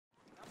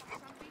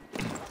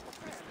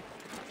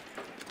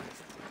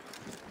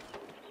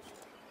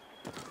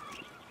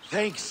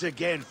Thanks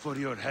again for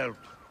your help.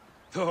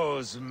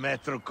 Those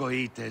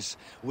metrocoites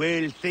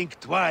will think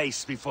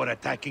twice before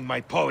attacking my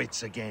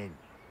poets again.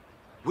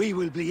 We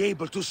will be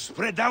able to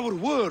spread our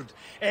word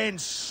and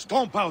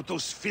stomp out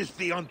those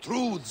filthy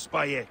untruths,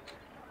 Bayek.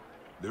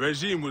 The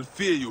regime will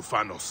fear you,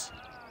 Phanos.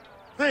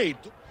 Wait.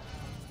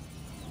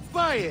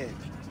 Bayek,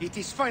 it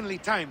is finally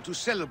time to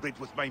celebrate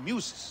with my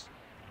muses.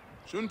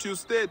 Shouldn't you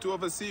stay to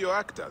oversee your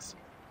actors?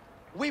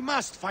 We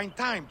must find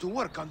time to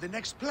work on the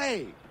next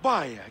play.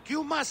 Bayek,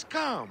 you must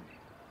come.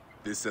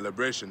 This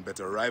celebration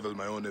better rival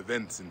my own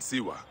events in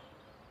Siwa.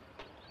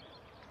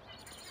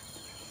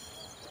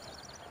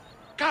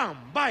 Come,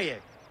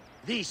 Bayek.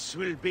 This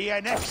will be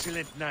an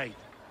excellent night.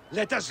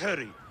 Let us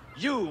hurry.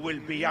 You will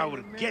be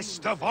our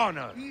guest of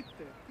honor.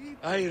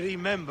 I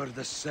remember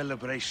the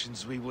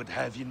celebrations we would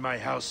have in my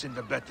house in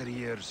the better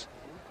years.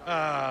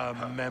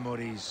 Ah,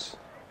 memories.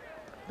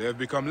 They have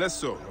become less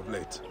so of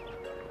late.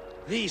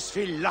 These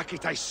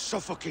Phylakitae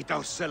suffocate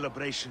our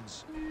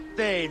celebrations.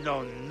 They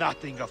know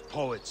nothing of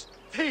poets.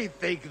 They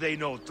think they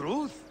know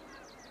truth.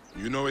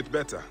 You know it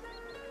better.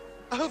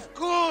 Of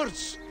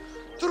course!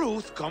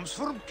 Truth comes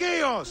from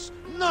chaos,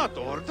 not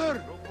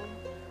order.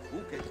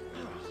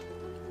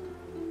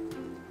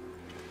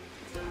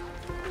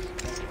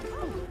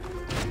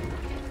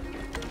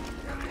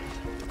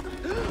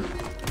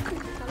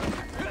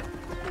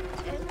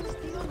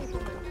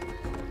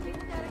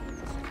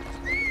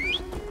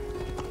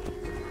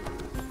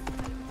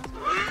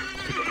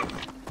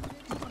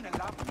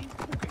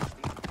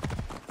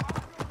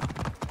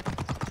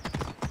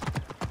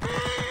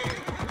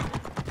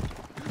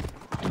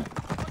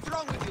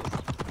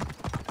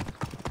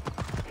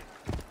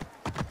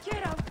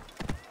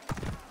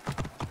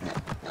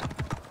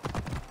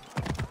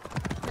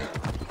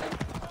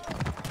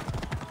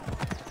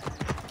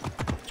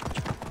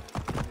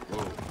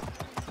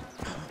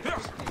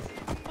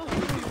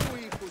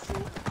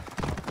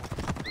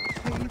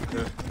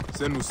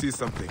 Then we'll see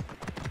something.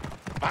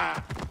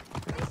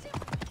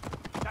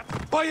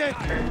 Bayek!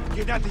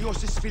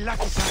 Gennadios'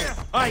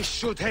 Phylakitae! I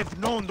should have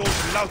known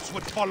those louts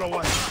would follow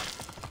us!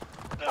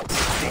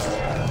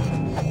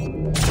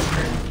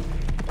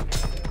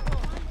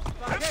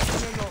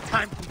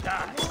 Time to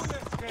die!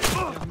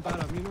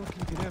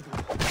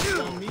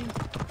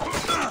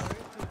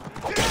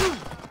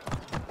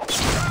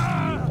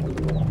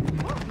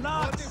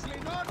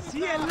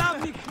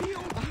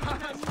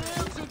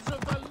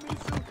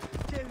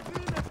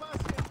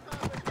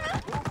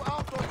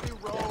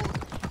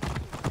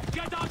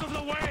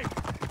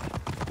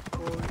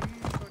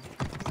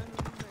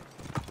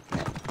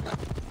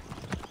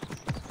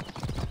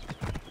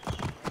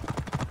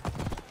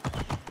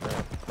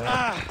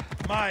 Ah,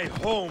 my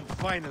home,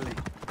 finally.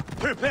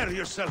 Prepare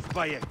yourself,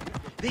 Bayek.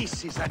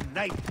 This is a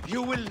night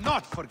you will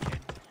not forget.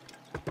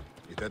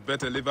 It had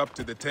better live up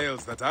to the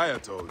tales that I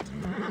had told.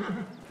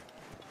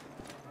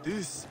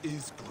 This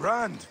is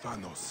grand,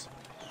 Phanos.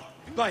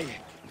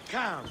 Bayek,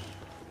 come.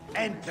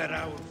 Enter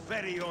our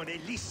very own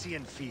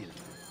Elysian field.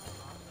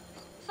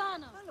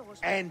 Phanos.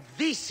 And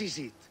this is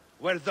it,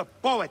 where the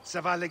poets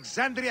of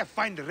Alexandria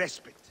find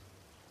respite.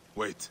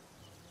 Wait.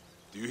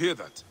 Do you hear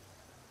that?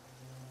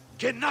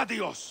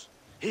 Gennadios!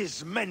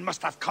 His men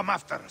must have come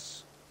after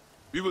us.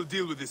 We will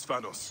deal with this,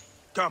 Phanos.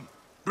 Come,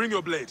 bring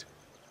your blade.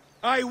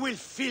 I will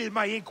fill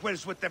my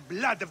inkwells with the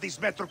blood of these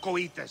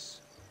metrocoites.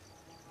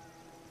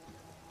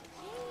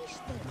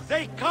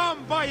 They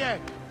come, Bayek!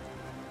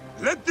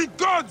 Let the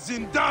gods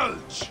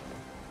indulge!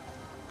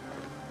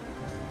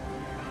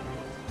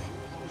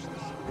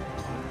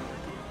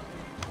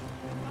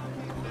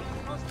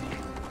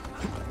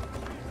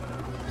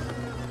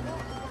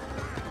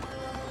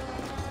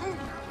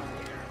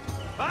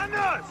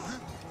 Phanos!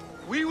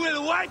 We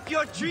will wipe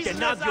your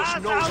treasonous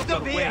ass knows out of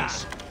of your here!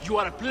 ways. You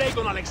are a plague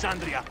on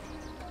Alexandria.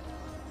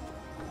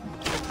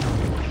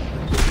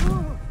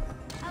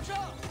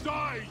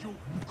 Die, you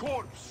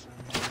corpse!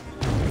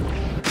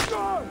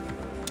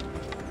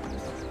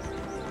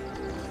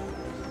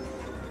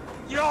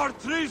 Your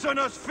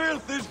treasonous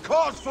filth is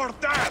cause for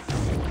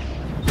death!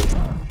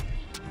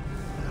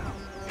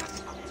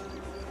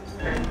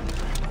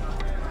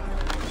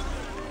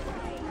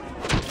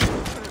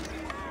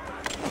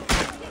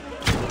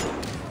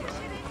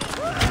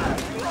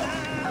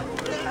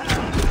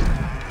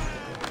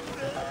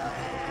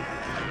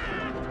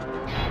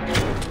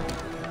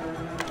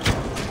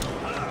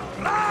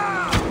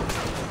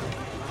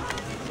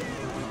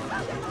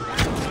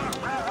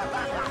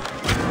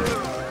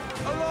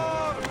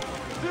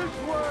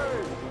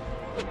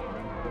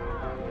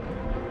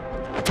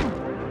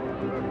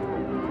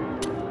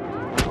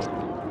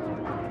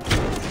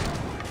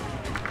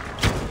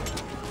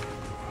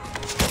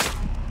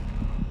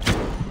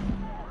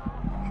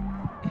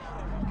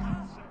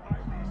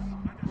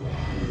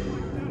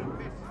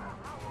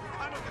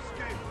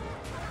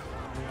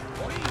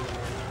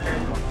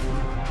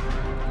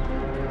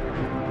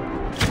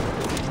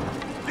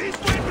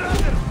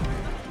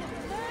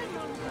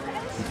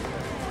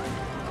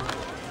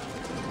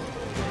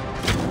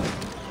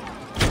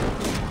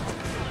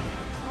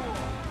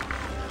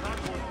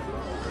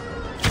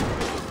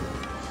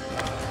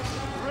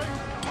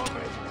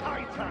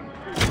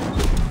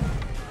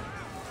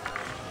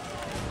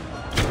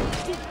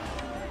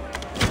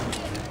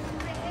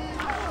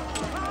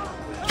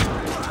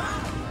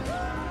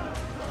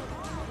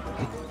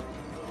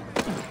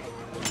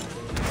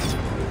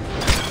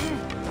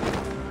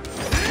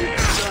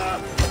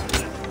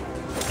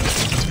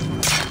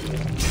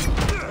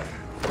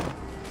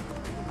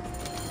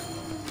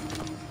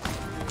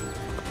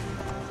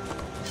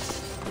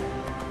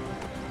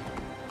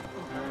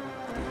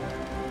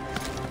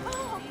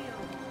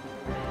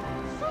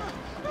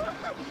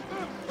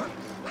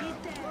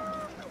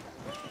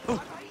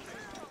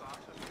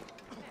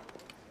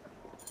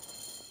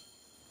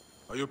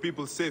 Are your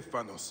people safe,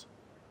 Phanos?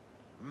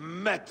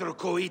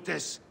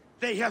 Metrocoitus,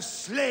 they have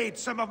slayed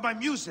some of my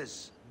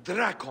muses.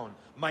 Drakon,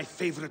 my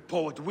favorite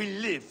poet, will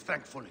live,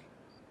 thankfully.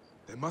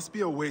 There must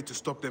be a way to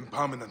stop them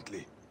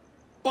permanently.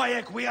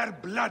 Bayek, we are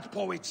blood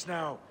poets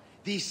now.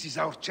 This is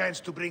our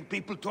chance to bring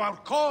people to our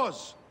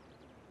cause.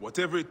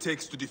 Whatever it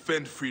takes to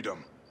defend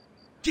freedom.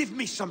 Give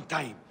me some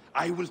time.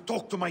 I will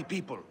talk to my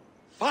people.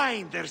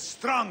 Find their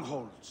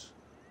strongholds.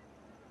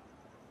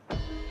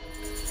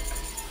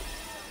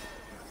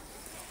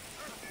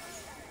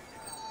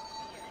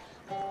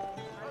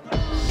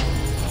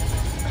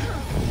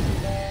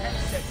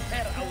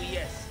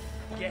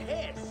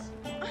 pharaohs.